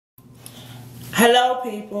Hello,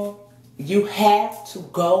 people. You have to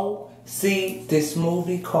go see this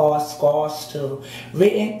movie called Scars 2,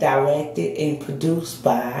 written, directed, and produced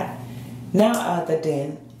by none other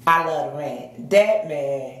than I Love Rant. That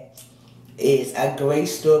man is a great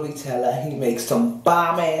storyteller. He makes some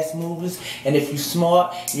bomb-ass movies, and if you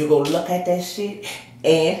smart, you go look at that shit,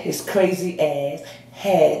 and his crazy ass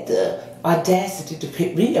had the audacity to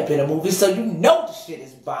pick me up in a movie, so you know the shit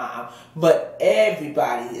is bomb. But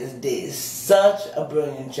everybody did such a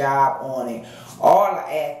brilliant job on it. All the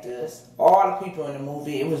actors, all the people in the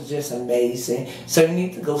movie, it was just amazing. So you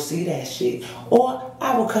need to go see that shit. Or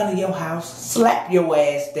I will come to your house, slap your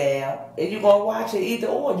ass down, and you're gonna watch it either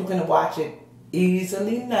or. You can watch it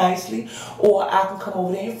easily, nicely, or I can come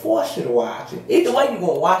over there and force you to watch it. Either way, you're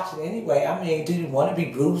going to watch it anyway. I mean, do you want to be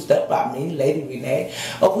bruised up by me, Lady Renee?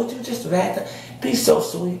 Or would you just rather be so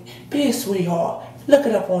sweet, be a sweetheart, look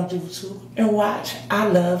it up on YouTube and watch I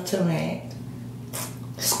Love to Rant.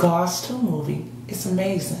 Scars 2 movie. It's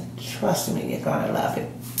amazing. Trust me, you're going to love it.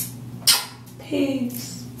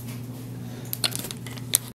 Peace.